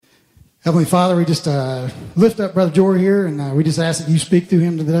Heavenly Father, we just lift up Brother Jory here, and we just ask that you speak through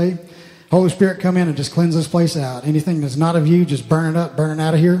him today. Holy Spirit, come in and just cleanse this place out. Anything that's not of you, just burn it up, burn it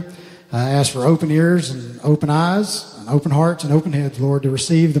out of here. I ask for open ears and open eyes and open hearts and open heads, Lord, to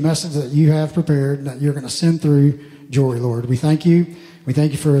receive the message that you have prepared and that you're going to send through Jory, Lord. We thank you. We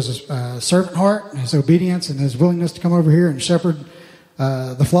thank you for his servant heart, his obedience, and his willingness to come over here and shepherd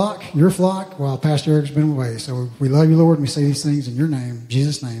the flock, your flock, while Pastor Eric's been away. So we love you, Lord, and we say these things in your name. In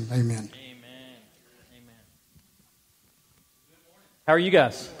Jesus' name, amen. How are you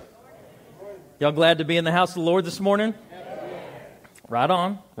guys? Y'all glad to be in the house of the Lord this morning? Right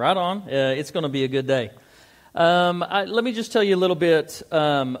on, right on. It's going to be a good day. Let me just tell you a little bit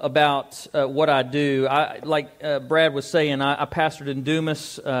about what I do. Like Brad was saying, I pastored in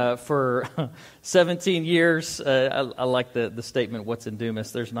Dumas for 17 years. I like the statement, what's in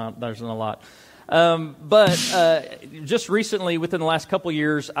Dumas? There's not a lot. But just recently, within the last couple of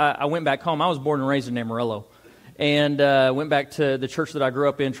years, I went back home. I was born and raised in Amarillo. And went back to the church that I grew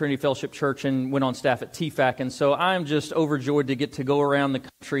up in, Trinity Fellowship Church, and went on staff at TFAC. And so I'm just overjoyed to get to go around the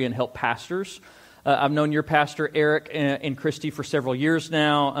country and help pastors. I've known your pastor, Eric and Christy, for several years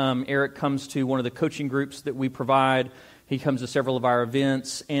now. Eric comes to one of the coaching groups that we provide. He comes to several of our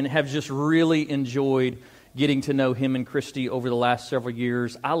events, and have just really enjoyed getting to know him and Christy over the last several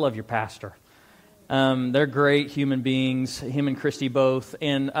years. I love your pastor. They're great human beings, him and Christy both.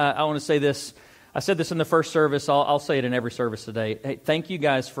 And I want to say this. I said this in the first service. I'll say it in every service today. Hey, thank you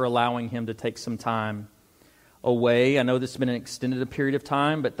guys for allowing him to take some time away. I know this has been an extended period of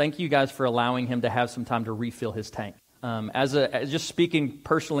time, but thank you guys for allowing him to have some time to refill his tank. Just speaking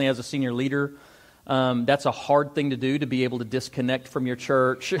personally as a senior leader, that's a hard thing to do, to be able to disconnect from your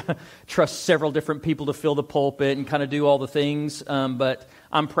church, trust several different people to fill the pulpit and kind of do all the things. But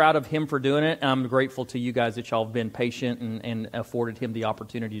I'm proud of him for doing it. I'm grateful to you guys that y'all have been patient and afforded him the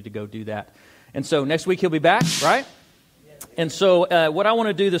opportunity to go do that. And so next week he'll be back, right? And so what I want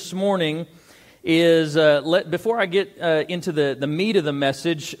to do this morning is, before I get into the meat of the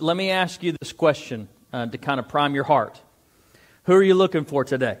message, let me ask you this question to kind of prime your heart. Who are you looking for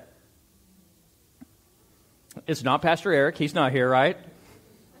today? It's not Pastor Eric. He's not here, right?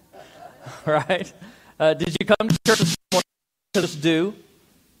 Right? Did you come to church this morning to this do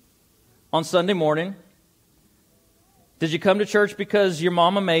on Sunday morning? Did you come to church because your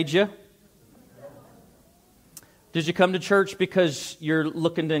mama made you? Did you come to church because you're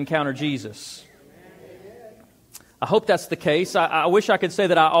looking to encounter Jesus? I hope that's the case. I wish I could say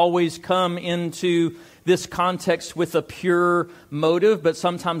that I always come into this context with a pure motive, but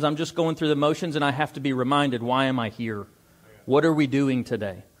sometimes I'm just going through the motions and I have to be reminded, why am I here? What are we doing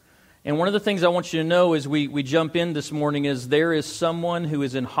today? And one of the things I want you to know as we jump in this morning is there is someone who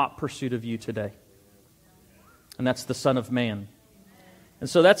is in hot pursuit of you today. And that's the Son of Man. And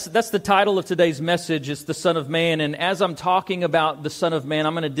so that's the title of today's message. It's the Son of Man. And as I'm talking about the Son of Man,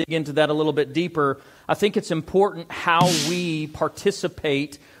 I'm going to dig into that a little bit deeper. I think it's important how we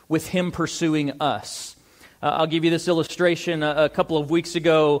participate with Him pursuing us. I'll give you this illustration. A couple of weeks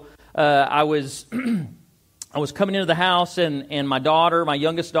ago, I was coming into the house, and my daughter, my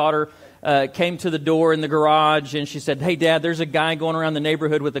youngest daughter, came to the door in the garage, and she said, "Hey, Dad, there's a guy going around the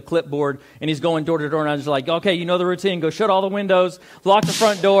neighborhood with a clipboard, and he's going door to door." And I was like, "Okay, you know the routine. Go shut all the windows, lock the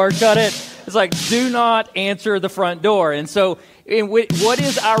front door, shut it." It's like, do not answer the front door. And so what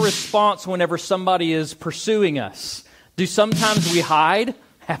is our response whenever somebody is pursuing us? Do sometimes we hide?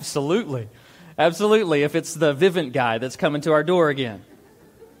 Absolutely. Absolutely, if it's the Vivint guy that's coming to our door again.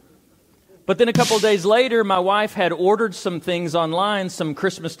 But then a couple of days later, my wife had ordered some things online, some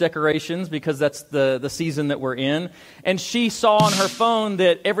Christmas decorations, because that's the season that we're in. And she saw on her phone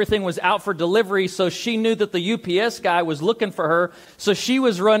that everything was out for delivery, so she knew that the UPS guy was looking for her. So she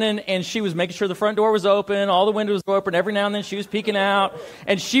was running, and she was making sure the front door was open, all the windows were open. Every now and then she was peeking out.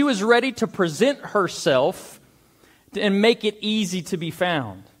 And she was ready to present herself and make it easy to be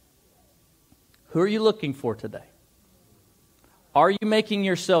found. Who are you looking for today? Are you making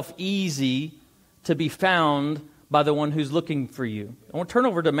yourself easy to be found by the one who's looking for you? I want to turn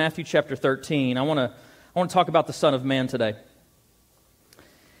over to Matthew chapter 13. I want to talk about the Son of Man today. I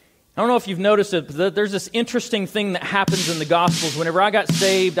don't know if you've noticed it, but there's this interesting thing that happens in the Gospels. Whenever I got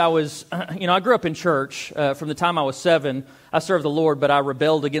saved, I grew up in church. From the time I was 7, I served the Lord, but I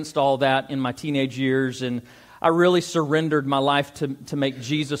rebelled against all that in my teenage years, and I really surrendered my life to make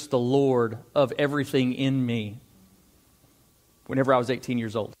Jesus the Lord of everything in me whenever I was 18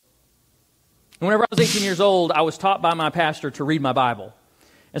 years old. And whenever I was 18 years old, I was taught by my pastor to read my Bible.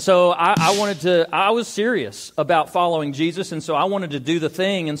 And so I was serious about following Jesus, and so I wanted to do the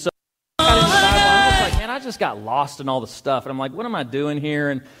thing. And so I got into the Bible. I was like, man, I just got lost in all the stuff. And I'm like, what am I doing here?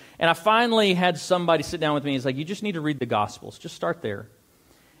 And I finally had somebody sit down with me. He's like, you just need to read the Gospels. Just start there.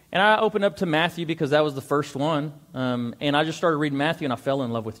 And I opened up to Matthew because that was the first one. And I just started reading Matthew, and I fell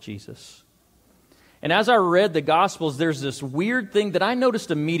in love with Jesus. And as I read the Gospels, there's this weird thing that I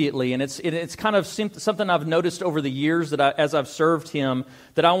noticed immediately, and it's kind of something I've noticed over the years that as I've served Him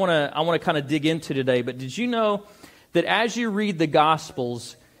that I want to kind of dig into today. But did you know that as you read the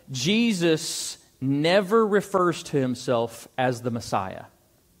Gospels, Jesus never refers to Himself as the Messiah?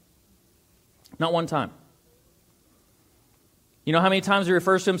 Not one time. You know how many times He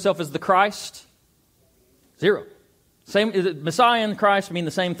refers to Himself as the Christ? 0. Messiah and Christ mean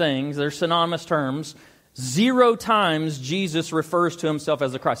the same things. They're synonymous terms. 0 times Jesus refers to Himself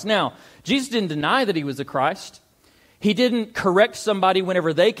as the Christ. Now, Jesus didn't deny that He was the Christ. He didn't correct somebody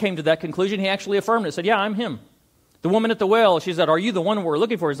whenever they came to that conclusion. He actually affirmed it. Said, yeah, I'm Him. The woman at the well, she said, are you the one we're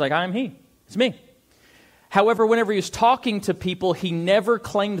looking for? He's like, I am He. It's me. However, whenever He was talking to people, He never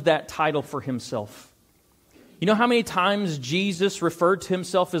claimed that title for Himself. You know how many times Jesus referred to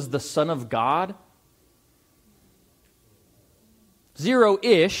Himself as the Son of God?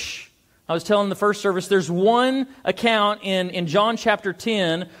 0-ish. I was telling the first service, there's one account in John chapter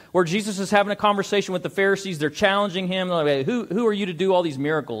 10 where Jesus is having a conversation with the Pharisees. They're challenging Him. They're like, who are you to do all these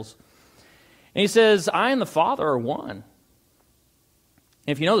miracles? And He says, I and the Father are one. And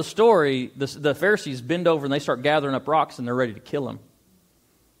if you know the story, the Pharisees bend over and they start gathering up rocks and they're ready to kill Him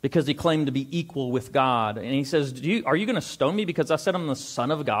because He claimed to be equal with God. And He says, are you going to stone me because I said I'm the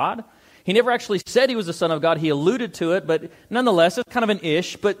Son of God? He never actually said He was the Son of God. He alluded to it, but nonetheless, it's kind of an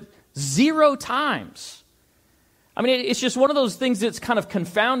ish, but 0 times. I mean, it's just one of those things that's kind of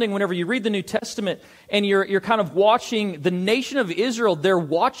confounding whenever you read the New Testament and you're kind of watching the nation of Israel. They're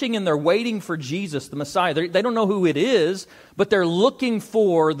watching and they're waiting for Jesus, the Messiah. They don't know who it is, but they're looking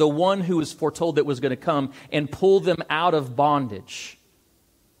for the one who was foretold that was going to come and pull them out of bondage.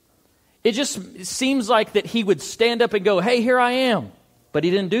 It just seems like that He would stand up and go, hey, here I am. But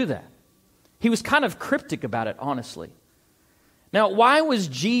He didn't do that. He was kind of cryptic about it, honestly. Now, why was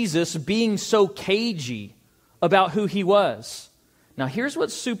Jesus being so cagey about who He was? Now, here's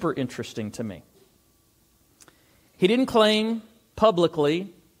what's super interesting to me. He didn't claim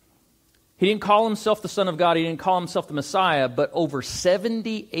publicly, He didn't call Himself the Son of God, He didn't call Himself the Messiah, but over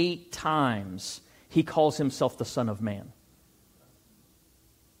 78 times He calls Himself the Son of Man.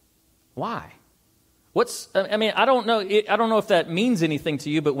 Why? I don't know if that means anything to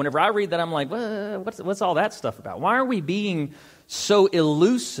you, but whenever I read that, I'm like, well, what's all that stuff about? Why are we being so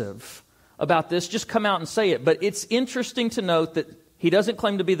elusive about this? Just come out and say it. But it's interesting to note that He doesn't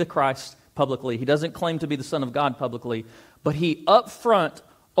claim to be the Christ publicly. He doesn't claim to be the Son of God publicly. But He up front,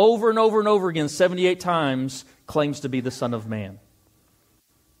 over and over and over again, 78 times, claims to be the Son of Man.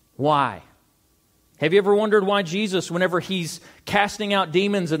 Why? Have you ever wondered why Jesus, whenever He's casting out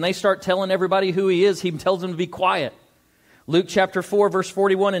demons and they start telling everybody who He is, He tells them to be quiet? Luke chapter 4, verse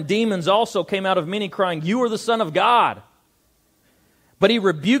 41, and demons also came out of many, crying, you are the Son of God. But He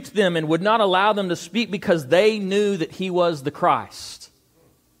rebuked them and would not allow them to speak because they knew that He was the Christ.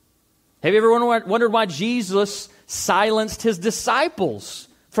 Have you ever wondered why Jesus silenced His disciples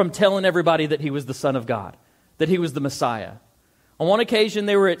from telling everybody that He was the Son of God, that He was the Messiah? On one occasion,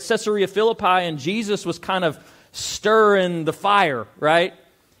 they were at Caesarea Philippi, and Jesus was kind of stirring the fire, right?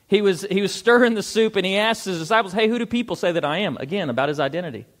 He was stirring the soup, and He asked His disciples, hey, who do people say that I am? Again, about His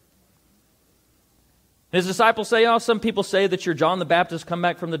identity. His disciples say, oh, some people say that you're John the Baptist, come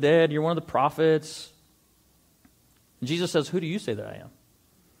back from the dead, you're one of the prophets. And Jesus says, who do you say that I am?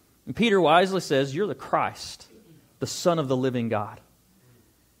 And Peter wisely says, you're the Christ, the Son of the living God.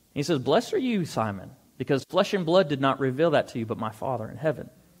 And He says, blessed are you, Simon, because flesh and blood did not reveal that to you, but my Father in heaven.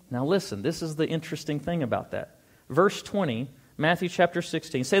 Now listen, this is the interesting thing about that. Verse 20, Matthew chapter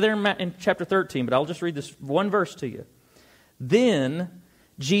 16. Say there in chapter 13, but I'll just read this one verse to you. Then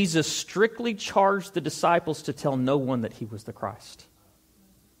Jesus strictly charged the disciples to tell no one that He was the Christ.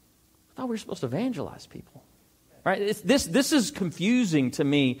 I thought we were supposed to evangelize people. Right? This is confusing to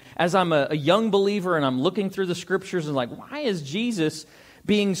me as I'm a young believer and I'm looking through the Scriptures and like, why is Jesus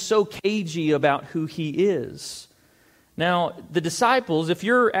being so cagey about who He is? Now, the disciples, if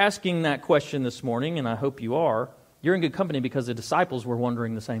you're asking that question this morning, and I hope you are, you're in good company because the disciples were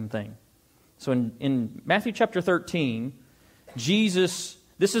wondering the same thing. So in Matthew chapter 13, Jesus,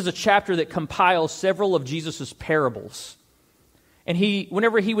 this is a chapter that compiles several of Jesus' parables. And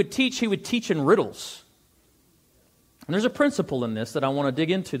whenever He would teach in riddles. And there's a principle in this that I want to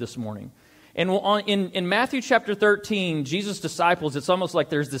dig into this morning. And in Matthew chapter 13, Jesus' disciples, it's almost like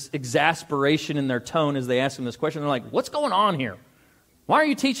there's this exasperation in their tone as they ask Him this question. They're like, what's going on here? Why are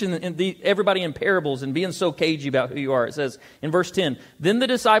you teaching everybody in parables and being so cagey about who you are? It says in verse 10, then the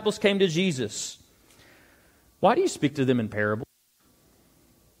disciples came to Jesus. Why do you speak to them in parables?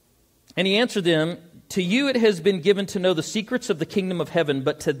 And he answered them, to you it has been given to know the secrets of the kingdom of heaven,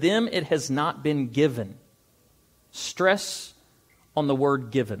 but to them it has not been given. Stress on the word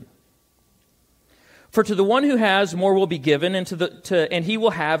given. For to the one who has, more will be given, and he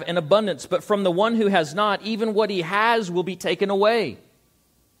will have an abundance. But from the one who has not, even what he has will be taken away.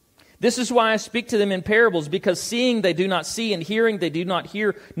 This is why I speak to them in parables, because seeing they do not see, and hearing they do not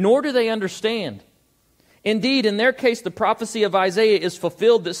hear, nor do they understand. Indeed, in their case, the prophecy of Isaiah is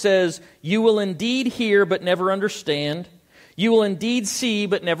fulfilled that says, you will indeed hear, but never understand. You will indeed see,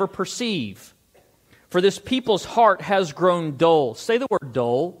 but never perceive. For this people's heart has grown dull. Say the word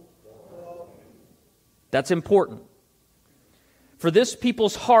dull. That's important. For this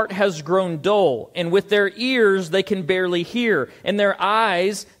people's heart has grown dull, and with their ears they can barely hear, and their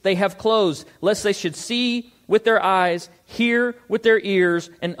eyes they have closed, lest they should see with their eyes, hear with their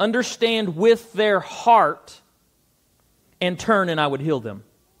ears, and understand with their heart, and turn, and I would heal them.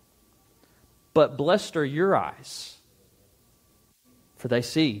 But blessed are your eyes, for they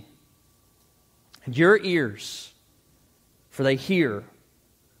see, and your ears, for they hear.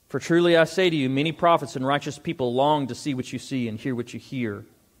 For truly I say to you, many prophets and righteous people long to see what you see and hear what you hear,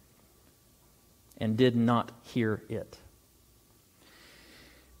 and did not hear it.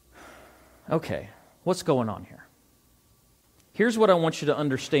 Okay, what's going on here? Here's what I want you to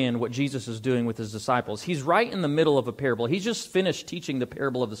understand what Jesus is doing with his disciples. He's right in the middle of a parable. He's just finished teaching the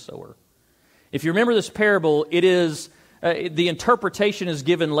parable of the sower. If you remember this parable, it is the interpretation is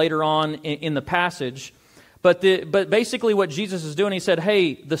given later on in the passage. But basically what Jesus is doing, he said,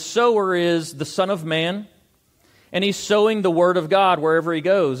 hey, the sower is the Son of Man, and he's sowing the Word of God wherever he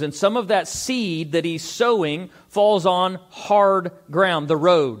goes. And some of that seed that he's sowing falls on hard ground, the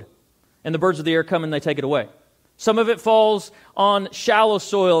road. And the birds of the air come and they take it away. Some of it falls on shallow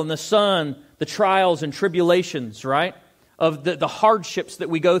soil in the sun, the trials and tribulations, right? Of the hardships that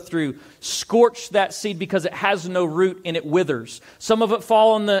we go through, scorch that seed because it has no root and it withers. Some of it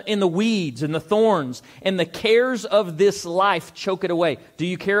fall in the weeds and the thorns, and the cares of this life choke it away. Do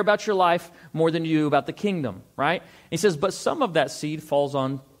you care about your life more than you do about the kingdom, right? He says, but some of that seed falls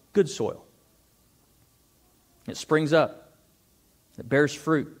on good soil. It springs up. It bears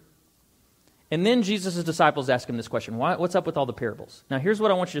fruit. And then Jesus' disciples ask him this question, what's up with all the parables? Now here's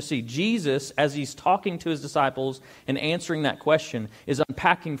what I want you to see. Jesus, as he's talking to his disciples and answering that question, is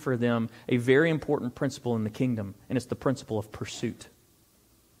unpacking for them a very important principle in the kingdom, and it's the principle of pursuit.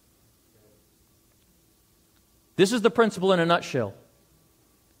 This is the principle in a nutshell.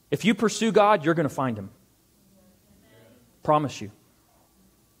 If you pursue God, you're going to find Him. Promise you.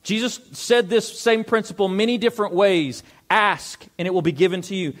 Jesus said this same principle many different ways. Ask, and it will be given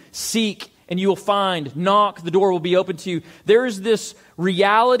to you. Seek, and you will find. Knock, the door will be open to you. There is this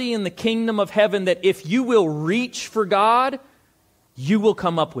reality in the kingdom of heaven that if you will reach for God, you will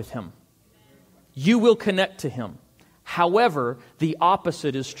come up with Him. You will connect to Him. However, the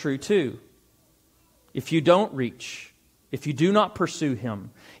opposite is true too. If you don't reach, if you do not pursue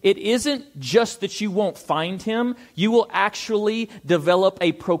Him, it isn't just that you won't find Him, you will actually develop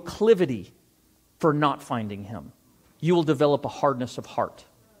a proclivity for not finding Him. You will develop a hardness of heart.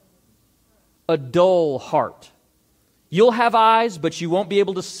 A dull heart. You'll have eyes, but you won't be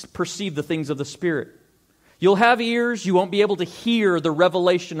able to perceive the things of the Spirit. You'll have ears, you won't be able to hear the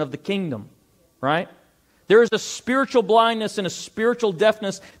revelation of the kingdom. Right? There is a spiritual blindness and a spiritual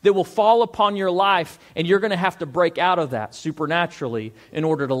deafness that will fall upon your life, and you're going to have to break out of that supernaturally in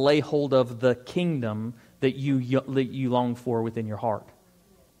order to lay hold of the kingdom that you long for within your heart.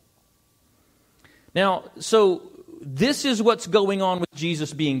 Now, so this is what's going on with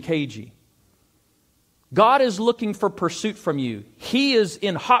Jesus being cagey. God is looking for pursuit from you. He is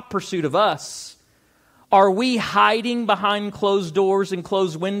in hot pursuit of us. Are we hiding behind closed doors and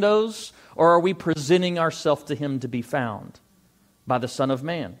closed windows? Or are we presenting ourselves to Him to be found by the Son of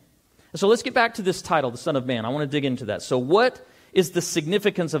Man? So let's get back to this title, the Son of Man. I want to dig into that. So what is the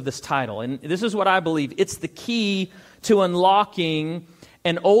significance of this title? And this is what I believe. It's the key to unlocking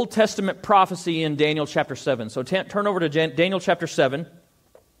an Old Testament prophecy in Daniel chapter 7. So turn over to Daniel chapter 7.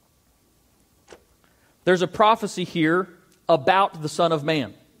 There's a prophecy here about the Son of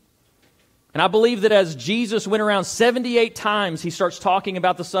Man. And I believe that as Jesus went around 78 times, He starts talking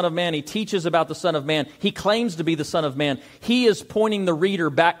about the Son of Man. He teaches about the Son of Man. He claims to be the Son of Man. He is pointing the reader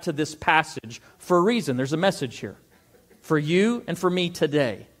back to this passage for a reason. There's a message here for you and for me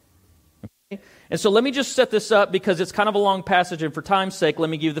today. Okay? And so let me just set this up because it's kind of a long passage, and for time's sake, let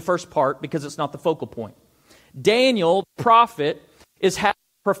me give you the first part because it's not the focal point. Daniel, the prophet, is having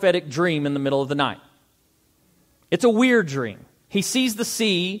a prophetic dream in the middle of the night. It's a weird dream. He sees the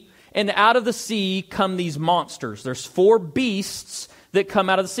sea, and out of the sea come these monsters. There's 4 beasts that come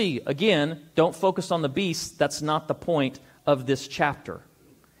out of the sea. Again, don't focus on the beasts. That's not the point of this chapter.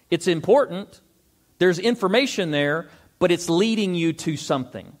 It's important. There's information there, but it's leading you to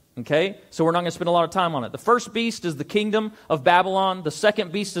something. Okay? So we're not going to spend a lot of time on it. The first beast is the kingdom of Babylon. The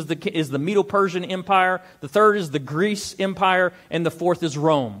second beast is the Medo-Persian Empire. The third is the Greece Empire. And the fourth is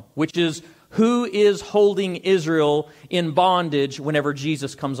Rome, which is who is holding Israel in bondage whenever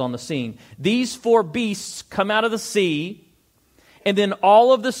Jesus comes on the scene. These 4 beasts come out of the sea, and then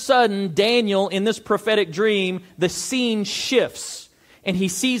all of a sudden, Daniel, in this prophetic dream, the scene shifts, and he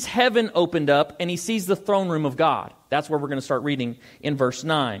sees heaven opened up, and he sees the throne room of God. That's where we're going to start reading in verse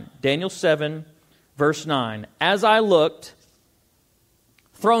 9. Daniel 7, verse 9. As I looked,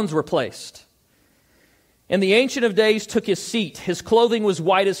 thrones were placed. And the Ancient of Days took his seat. His clothing was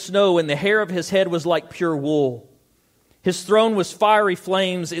white as snow, and the hair of his head was like pure wool. His throne was fiery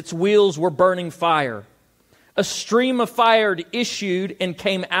flames. Its wheels were burning fire. A stream of fire issued and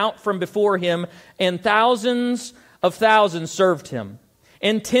came out from before him, and thousands of thousands served him.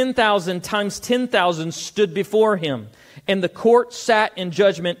 And 10,000 times 10,000 stood before him. And the court sat in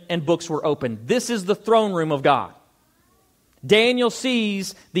judgment, and books were opened. This is the throne room of God. Daniel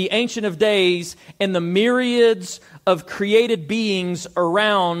sees the Ancient of Days and the myriads of created beings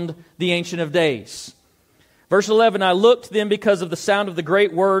around the Ancient of Days. Verse 11, I looked then because of the sound of the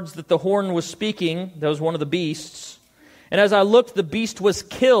great words that the horn was speaking. That was one of the beasts. And as I looked, the beast was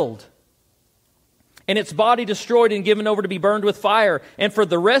killed, and its body destroyed and given over to be burned with fire. And for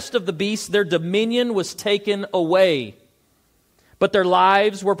the rest of the beasts, their dominion was taken away, but their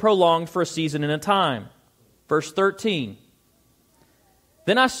lives were prolonged for a season and a time. Verse 13,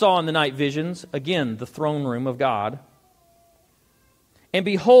 then I saw in the night visions, again, the throne room of God. And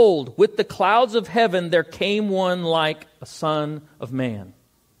behold, with the clouds of heaven there came one like a son of man.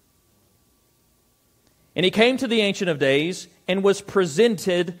 And he came to the Ancient of Days and was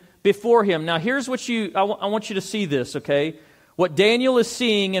presented before him. Now here's what I want you to see this, okay? What Daniel is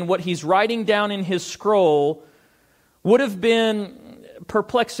seeing and what he's writing down in his scroll would have been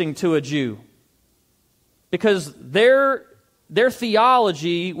perplexing to a Jew, because their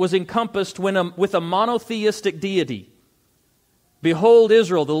theology was encompassed with a monotheistic deity. Behold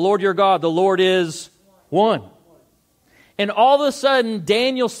Israel, the Lord your God, the Lord is one. And all of a sudden,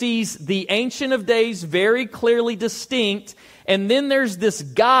 Daniel sees the Ancient of Days very clearly distinct, and then there's this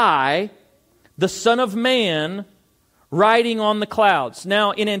guy, the Son of Man, riding on the clouds.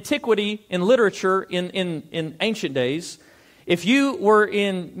 Now, in antiquity, in literature, in ancient days, if you were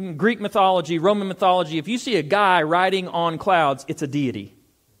in Greek mythology, Roman mythology, if you see a guy riding on clouds, it's a deity.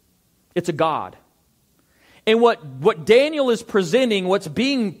 It's a god. And what Daniel is presenting, what's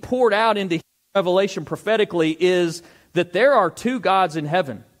being poured out into Revelation prophetically, is that there are 2 gods in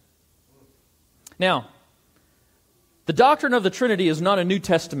heaven. Now, the doctrine of the Trinity is not a New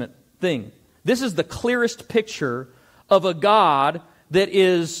Testament thing. This is the clearest picture of a God that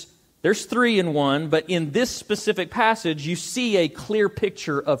is, there's 3 in one, but in this specific passage, you see a clear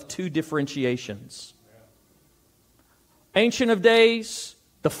picture of 2 differentiations. Ancient of Days,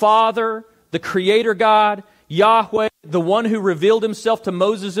 the Father, the Creator God, Yahweh, the one who revealed himself to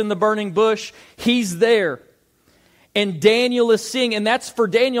Moses in the burning bush, he's there. And Daniel is seeing, and that's for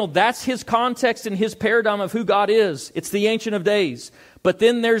Daniel, that's his context and his paradigm of who God is. It's the Ancient of Days. But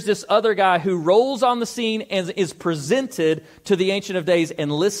then there's this other guy who rolls on the scene and is presented to the Ancient of Days,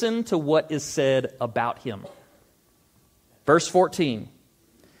 and listen to what is said about him. Verse 14,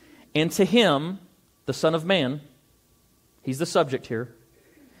 and to him, the Son of Man, he's the subject here,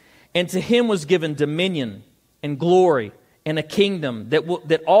 and to him was given dominion and glory and a kingdom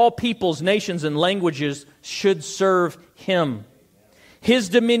that all peoples, nations, and languages should serve him. His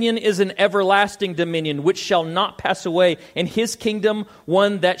dominion is an everlasting dominion which shall not pass away, and his kingdom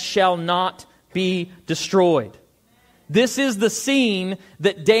one that shall not be destroyed. This is the scene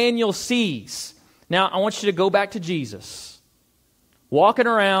that Daniel sees. Now, I want you to go back to Jesus, walking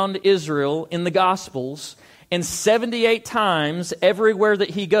around Israel in the Gospels, and 78 times everywhere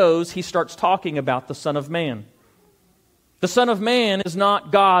that he goes, he starts talking about the Son of Man. The Son of Man is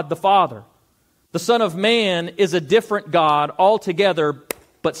not God the Father. The Son of Man is a different God altogether,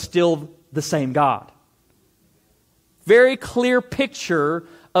 but still the same God. Very clear picture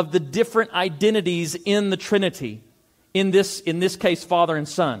of the different identities in the Trinity. In this case, Father and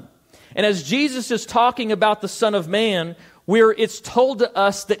Son. And as Jesus is talking about the Son of Man, it's told to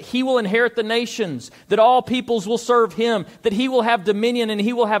us that he will inherit the nations, that all peoples will serve him, that he will have dominion and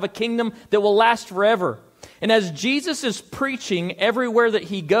he will have a kingdom that will last forever. And as Jesus is preaching everywhere that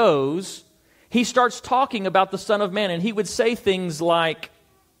he goes, he starts talking about the Son of Man. And he would say things like,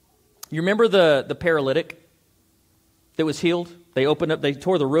 you remember the paralytic that was healed? They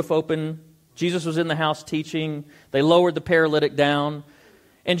tore the roof open. Jesus was in the house teaching. They lowered the paralytic down.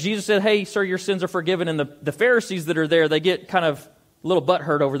 And Jesus said, hey, sir, your sins are forgiven. And the Pharisees that are there, they get kind of a little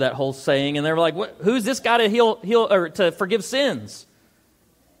butthurt over that whole saying. And they're like, who's this guy to heal or to forgive sins?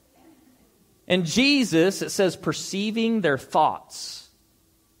 And Jesus, it says, perceiving their thoughts.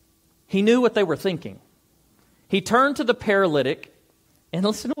 He knew what they were thinking. He turned to the paralytic, and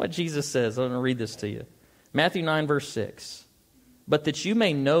listen to what Jesus says. I'm going to read this to you. Matthew 9, verse 6. But that you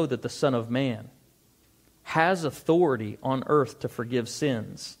may know that the Son of Man has authority on earth to forgive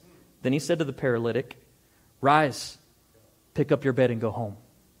sins. Then he said to the paralytic, rise, pick up your bed and go home.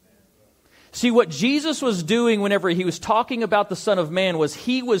 See, what Jesus was doing whenever he was talking about the Son of Man was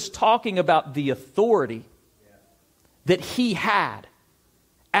he was talking about the authority that he had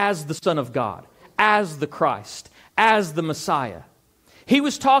as the Son of God, as the Christ, as the Messiah. He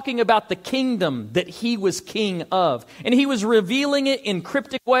was talking about the kingdom that he was king of. And he was revealing it in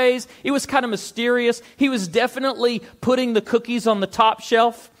cryptic ways. It was kind of mysterious. He was definitely putting the cookies on the top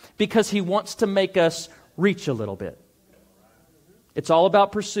shelf because he wants to make us reach a little bit. It's all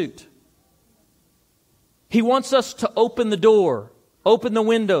about pursuit. He wants us to open the door, open the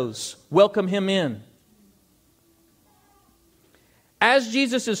windows, welcome him in. As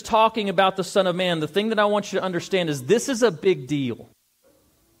Jesus is talking about the Son of Man, the thing that I want you to understand is this is a big deal.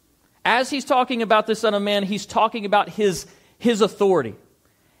 As he's talking about the Son of Man, he's talking about his authority.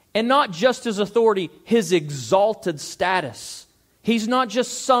 And not just his authority, his exalted status. He's not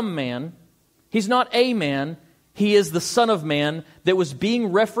just some man. He's not a man. He is the Son of Man that was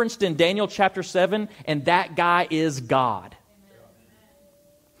being referenced in Daniel chapter 7, and that guy is God.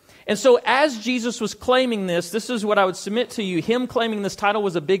 And so as Jesus was claiming this is what I would submit to you. Him claiming this title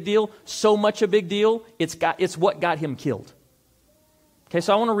was a big deal, so much a big deal, it's what got him killed. Okay,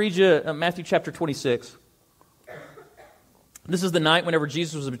 so I want to read you Matthew chapter 26. This is the night whenever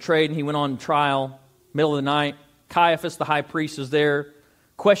Jesus was betrayed and he went on trial, middle of the night. Caiaphas, the high priest, is there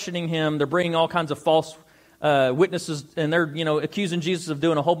questioning him. They're bringing all kinds of false witnesses, and they're accusing Jesus of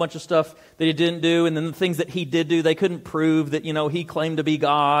doing a whole bunch of stuff that he didn't do, and then the things that he did do, they couldn't prove that he claimed to be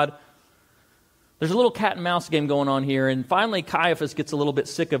God. There's a little cat and mouse game going on here, and finally Caiaphas gets a little bit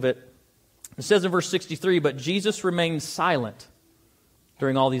sick of it. It says in verse 63, but Jesus remained silent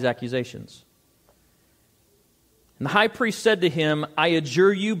during all these accusations. And the high priest said to him, I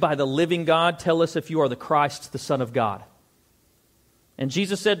adjure you by the living God, tell us if you are the Christ, the Son of God. And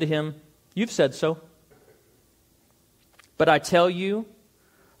Jesus said to him, you've said so. But I tell you,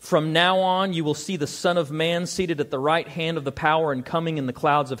 from now on you will see the Son of Man seated at the right hand of the power and coming in the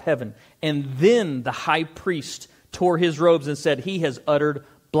clouds of heaven. And then the high priest tore his robes and said, he has uttered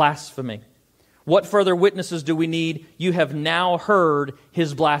blasphemy. What further witnesses do we need? You have now heard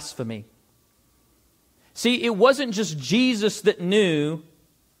his blasphemy. See, it wasn't just Jesus that knew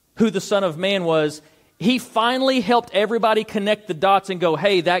who the Son of Man was. He finally helped everybody connect the dots and go,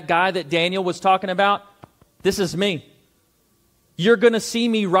 hey, that guy that Daniel was talking about, this is me. You're going to see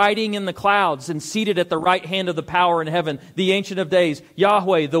me riding in the clouds and seated at the right hand of the power in heaven, the Ancient of Days,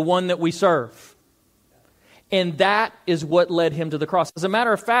 Yahweh, the one that we serve. And that is what led him to the cross. As a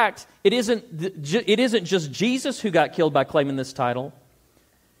matter of fact, it isn't just Jesus who got killed by claiming this title.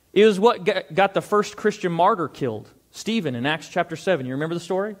 It was what got the first Christian martyr killed, Stephen, in Acts chapter 7. You remember the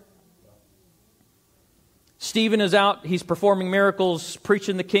story? Stephen is out, he's performing miracles,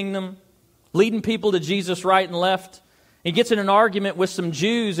 preaching the kingdom, leading people to Jesus right and left. He gets in an argument with some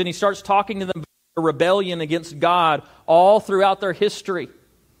Jews and he starts talking to them about a rebellion against God all throughout their history.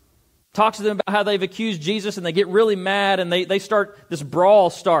 Talks to them about how they've accused Jesus and they get really mad and this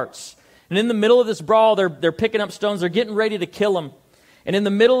brawl starts. And in the middle of this brawl, they're picking up stones, they're getting ready to kill him. And in the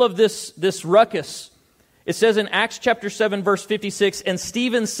middle of this ruckus, it says in Acts chapter 7 verse 56, and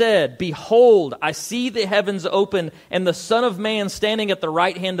Stephen said, behold, I see the heavens open and the Son of Man standing at the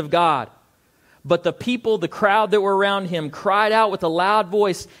right hand of God. But the people, the crowd that were around him, cried out with a loud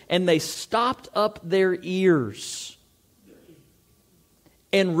voice, and they stopped up their ears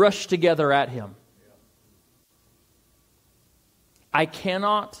and rushed together at him. I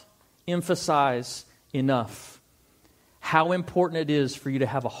cannot emphasize enough how important it is for you to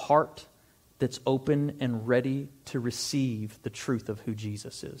have a heart that's open and ready to receive the truth of who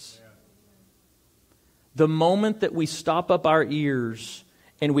Jesus is. The moment that we stop up our ears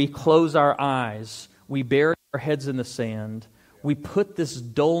and we close our eyes, we bury our heads in the sand, we put this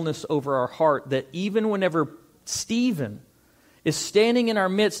dullness over our heart that even whenever Stephen is standing in our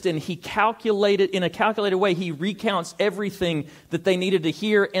midst, and he in a calculated way, he recounts everything that they needed to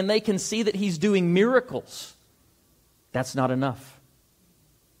hear, and they can see that he's doing miracles. That's not enough.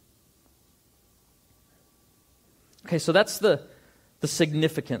 Okay, so that's the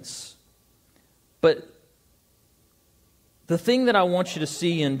significance. But the thing that I want you to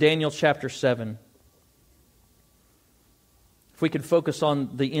see in Daniel chapter 7, if we could focus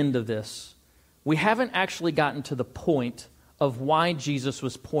on the end of this, we haven't actually gotten to the point of why Jesus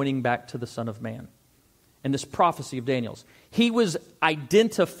was pointing back to the Son of Man and this prophecy of Daniel's. He was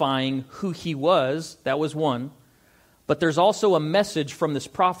identifying who he was. That was one. But there's also a message from this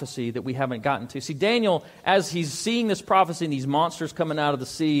prophecy that we haven't gotten to. See, Daniel, as he's seeing this prophecy and these monsters coming out of the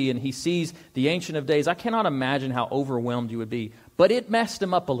sea, and he sees the Ancient of Days, I cannot imagine how overwhelmed you would be. But it messed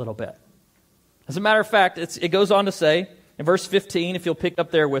him up a little bit. As a matter of fact, it goes on to say, in verse 15, if you'll pick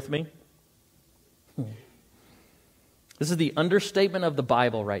up there with me, this is the understatement of the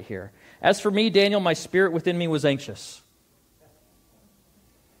Bible right here. As for me, Daniel, my spirit within me was anxious,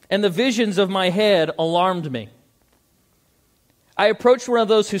 and the visions of my head alarmed me. I approached one of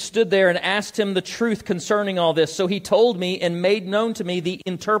those who stood there and asked him the truth concerning all this. So he told me and made known to me the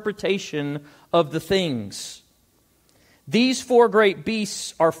interpretation of the things. These 4 great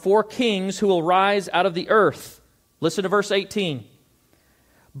beasts are 4 kings who will rise out of the earth. Listen to verse 18.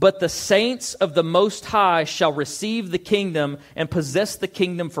 But the saints of the Most High shall receive the kingdom and possess the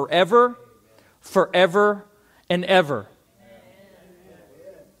kingdom forever, forever, and ever.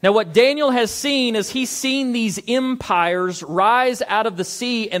 Now, what Daniel has seen is he's seen these empires rise out of the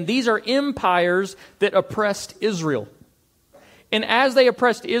sea, and these are empires that oppressed Israel. And as they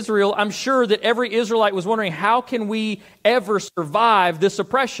oppressed Israel, I'm sure that every Israelite was wondering, how can we ever survive this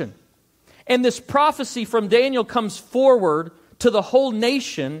oppression? And this prophecy from Daniel comes forward to the whole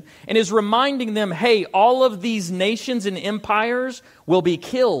nation and is reminding them, hey, all of these nations and empires will be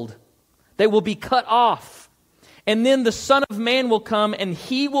killed. They will be cut off. And then the Son of Man will come, and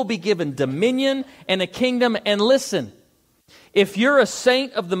he will be given dominion and a kingdom. And listen, if you're a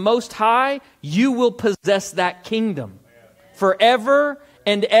saint of the Most High, you will possess that kingdom forever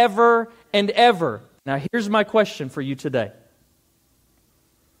and ever and ever. Now, here's my question for you today.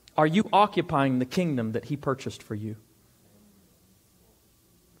 Are you occupying the kingdom that he purchased for you?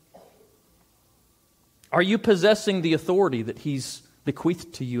 Are you possessing the authority that he's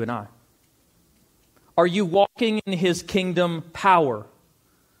bequeathed to you and I? Are you walking in his kingdom power?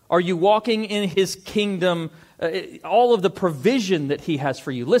 Are you walking in his kingdom, all of the provision that he has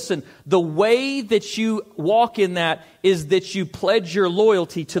for you? Listen, the way that you walk in that is that you pledge your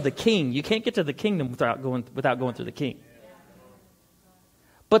loyalty to the king. You can't get to the kingdom without going through the king.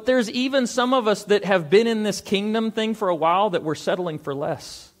 But there's even some of us that have been in this kingdom thing for a while that we're settling for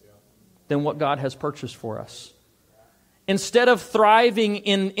less than what God has purchased for us. Instead of thriving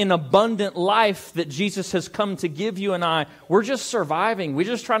in abundant life that Jesus has come to give you and I, we're just surviving. We're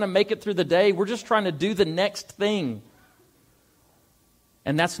just trying to make it through the day. We're just trying to do the next thing.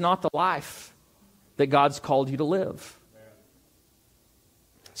 And that's not the life that God's called you to live.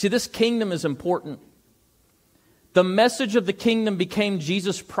 See, this kingdom is important. The message of the kingdom became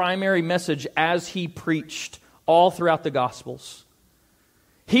Jesus' primary message as he preached all throughout the Gospels.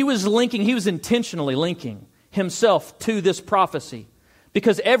 He was intentionally linking himself to this prophecy,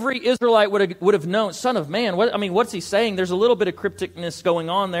 because every Israelite would have known, Son of Man, what's he saying? There's a little bit of crypticness going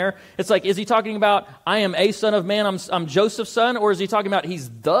on there. It's like, is he talking about, I am a Son of Man, I'm Joseph's son, or is he talking about he's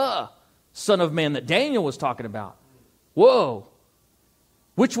the Son of Man that Daniel was talking about? Whoa,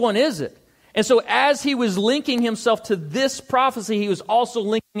 which one is it? And so as he was linking himself to this prophecy, he was also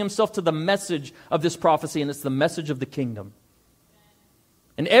linking himself to the message of this prophecy, and it's the message of the kingdom.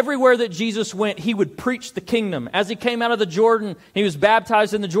 And everywhere that Jesus went, he would preach the kingdom. As he came out of the Jordan, he was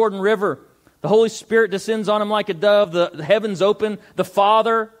baptized in the Jordan River. The Holy Spirit descends on him like a dove. The heavens open. The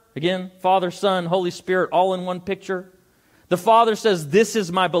Father, again, Father, Son, Holy Spirit, all in one picture. The Father says, this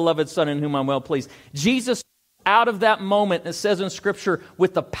is my beloved Son in whom I'm well pleased. Jesus, out of that moment, it says in Scripture,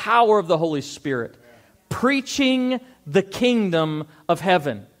 with the power of the Holy Spirit, preaching the kingdom of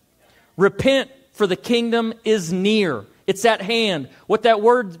heaven. Repent, for the kingdom is near. It's at hand. What that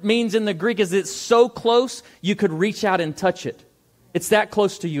word means in the Greek is it's so close you could reach out and touch it. It's that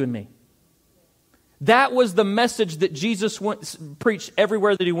close to you and me. That was the message that Jesus preached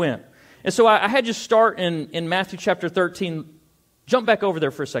everywhere that he went. And so I had you start in Matthew chapter 13. Jump back over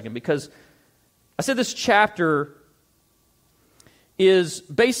there for a second, because I said this chapter is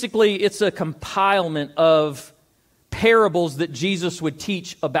basically, it's a compilement of parables that Jesus would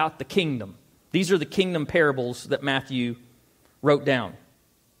teach about the kingdom. These are the kingdom parables that Matthew wrote down.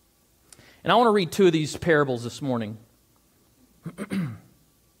 And I want to read 2 of these parables this morning.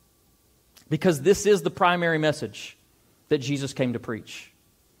 Because this is the primary message that Jesus came to preach.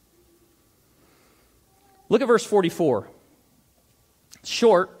 Look at verse 44. It's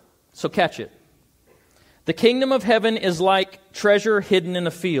short, so catch it. The kingdom of heaven is like treasure hidden in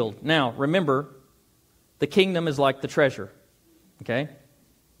a field. Now, remember, the kingdom is like the treasure. Okay?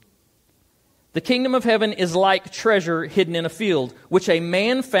 The kingdom of heaven is like treasure hidden in a field, which a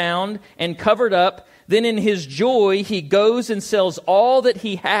man found and covered up. Then in his joy, he goes and sells all that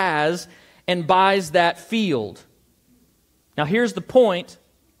he has and buys that field. Now, here's the point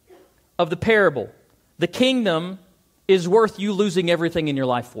of the parable. The kingdom is worth you losing everything in your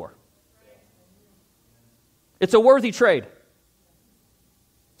life for. It's a worthy trade.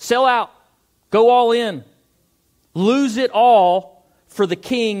 Sell out. Go all in. Lose it all for the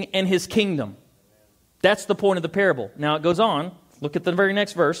king and his kingdom. That's the point of the parable. Now it goes on. Look at the very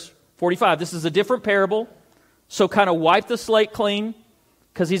next verse, 45. This is a different parable, so kind of wipe the slate clean,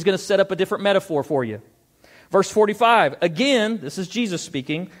 because he's going to set up a different metaphor for you. Verse 45, again, this is Jesus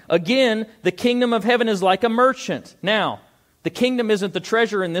speaking, again, the kingdom of heaven is like a merchant. Now, the kingdom isn't the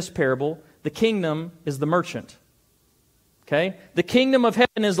treasure in this parable. The kingdom is the merchant. Okay? The kingdom of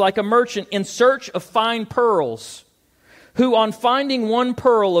heaven is like a merchant in search of fine pearls, who on finding one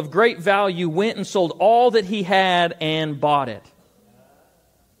pearl of great value went and sold all that he had and bought it.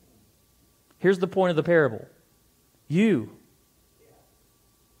 Here's the point of the parable. You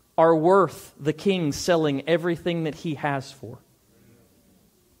are worth the king selling everything that he has for.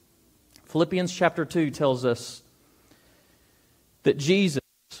 Philippians chapter 2 tells us that Jesus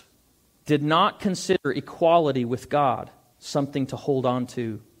did not consider equality with God something to hold on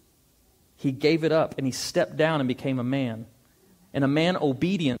to. He gave it up and he stepped down and became a man. And a man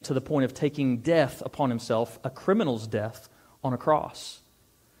obedient to the point of taking death upon himself, a criminal's death on a cross.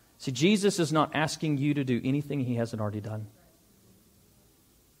 See, Jesus is not asking you to do anything he hasn't already done.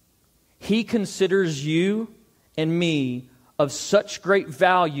 He considers you and me of such great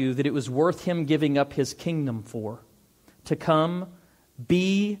value that it was worth him giving up his kingdom for. To come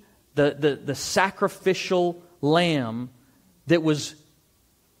be the sacrificial lamb that was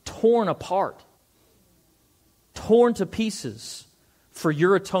torn apart, torn to pieces for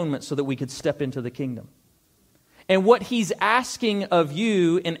your atonement so that we could step into the kingdom. And what he's asking of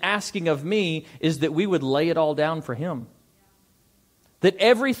you and asking of me is that we would lay it all down for him. That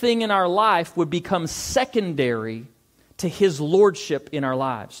everything in our life would become secondary to his lordship in our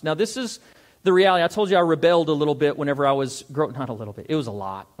lives. Now, this is the reality. I told you I rebelled a little bit whenever I was growing. Not a little bit. It was a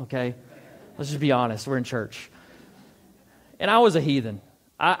lot, okay? Let's just be honest. We're in church. And I was a heathen.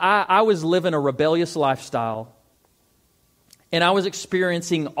 I was living a rebellious lifestyle. And I was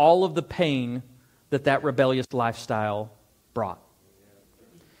experiencing all of the pain that rebellious lifestyle brought.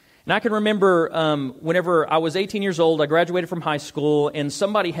 And I can remember whenever I was 18 years old, I graduated from high school, and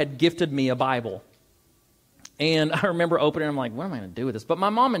somebody had gifted me a Bible. And I remember opening it, I'm like, what am I going to do with this? But my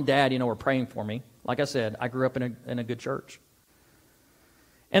mom and dad, were praying for me. Like I said, I grew up in a good church.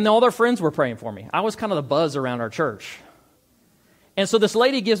 And all their friends were praying for me. I was kind of the buzz around our church. And so this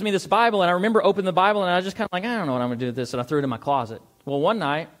lady gives me this Bible, and I remember opening the Bible, and I was just kind of like, I don't know what I'm going to do with this, and I threw it in my closet. Well, one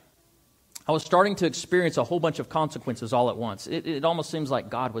night, I was starting to experience a whole bunch of consequences all at once. It almost seems like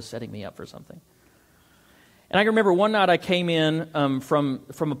God was setting me up for something. And I can remember one night I came in from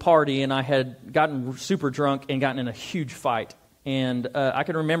a party, and I had gotten super drunk and gotten in a huge fight. And I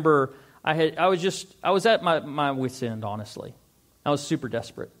can remember I was at my wit's end, honestly. I was super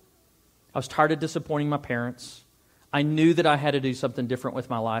desperate. I was tired of disappointing my parents. I knew that I had to do something different with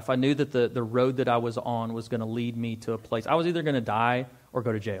my life. I knew that the road that I was on was going to lead me to a place. I was either going to die or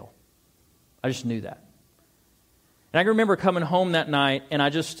go to jail. I just knew that. And I can remember coming home that night, and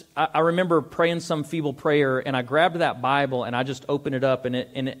I remember praying some feeble prayer, and I grabbed that Bible, and I just opened it up,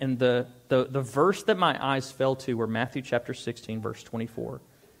 and the verse that my eyes fell to were Matthew chapter 16, verse 24.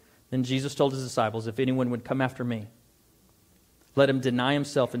 Then Jesus told his disciples, if anyone would come after me, let him deny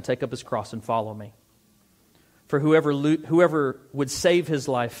himself and take up his cross and follow me. For whoever would save his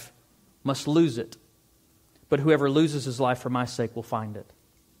life must lose it, but whoever loses his life for my sake will find it.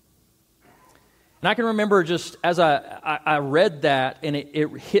 And I can remember just as I read that, and it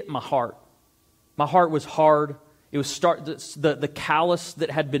hit my heart. My heart was hard. It was the callus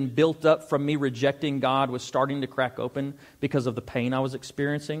that had been built up from me rejecting God was starting to crack open because of the pain I was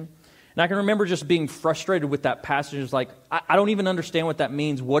experiencing. And I can remember just being frustrated with that passage. It was like, I don't even understand what that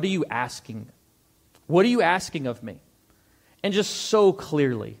means. What are you asking? What are you asking of me? And just so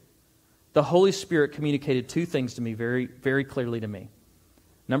clearly, the Holy Spirit communicated two things to me very, very clearly to me.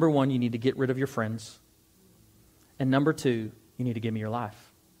 Number one, you need to get rid of your friends. And number two, you need to give me your life.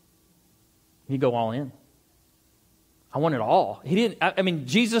 You go all in. I want it all. He didn't. I mean,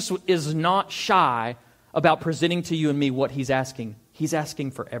 Jesus is not shy about presenting to you and me what He's asking. He's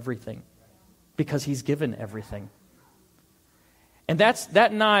asking for everything because He's given everything. And that's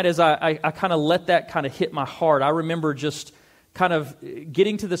that night as I kind of let that kind of hit my heart. I remember just kind of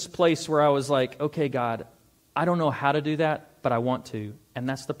getting to this place where I was like, okay, God, I don't know how to do that, but I want to. And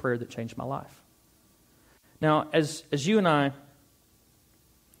that's the prayer that changed my life. Now, as you and I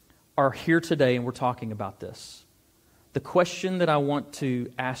are here today and we're talking about this, the question that I want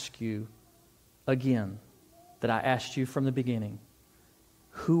to ask you again, that I asked you from the beginning,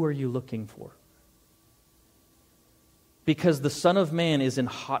 who are you looking for? Because the Son of Man is in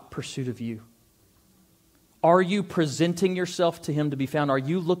hot pursuit of you. Are you presenting yourself to Him to be found? Are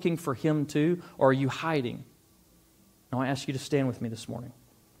you looking for Him too, or are you hiding? Now I ask you to stand with me this morning.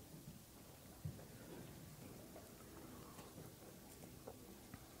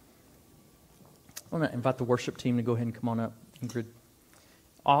 I want to invite the worship team to go ahead and come on up. Ingrid.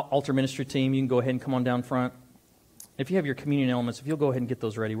 Altar ministry team, you can go ahead and come on down front. If you have your communion elements, if you'll go ahead and get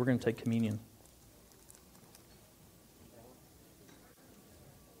those ready, we're going to take communion.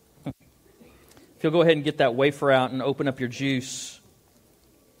 If you'll go ahead and get that wafer out and open up your juice.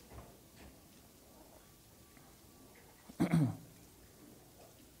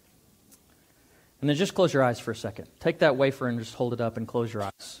 And then just close your eyes for a second. Take that wafer and just hold it up and close your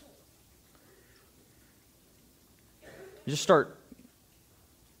eyes. Just start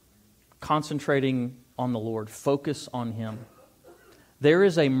concentrating on the Lord. Focus on Him. There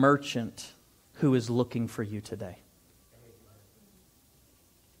is a merchant who is looking for you today.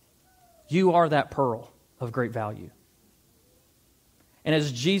 You are that pearl of great value. And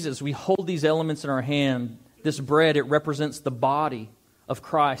as Jesus, we hold these elements in our hand. This bread, it represents the body of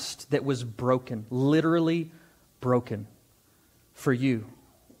Christ that was broken, literally broken for you,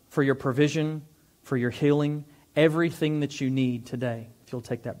 for your provision, for your healing, everything that you need today, if you'll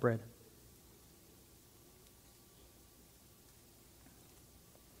take that bread.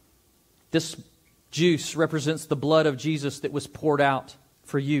 This juice represents the blood of Jesus that was poured out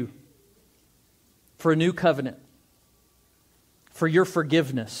for you, for a new covenant, for your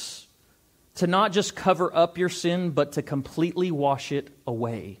forgiveness, to not just cover up your sin, but to completely wash it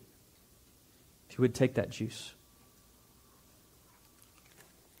away. If you would take that juice.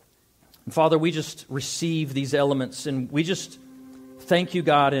 And Father, we just receive these elements and we just thank you,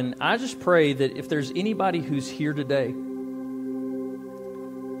 God. And I just pray that if there's anybody who's here today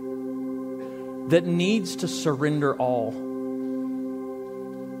that needs to surrender all,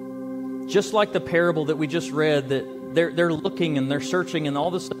 just like the parable that we just read, that they're looking and they're searching and all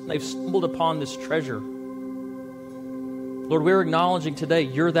of a sudden they've stumbled upon this treasure. Lord, we're acknowledging today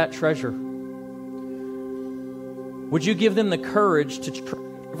you're that treasure. Would you give them the courage to trade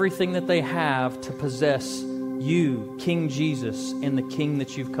everything that they have to possess you, King Jesus, and the King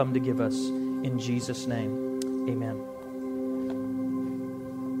that you've come to give us. In Jesus' name, amen.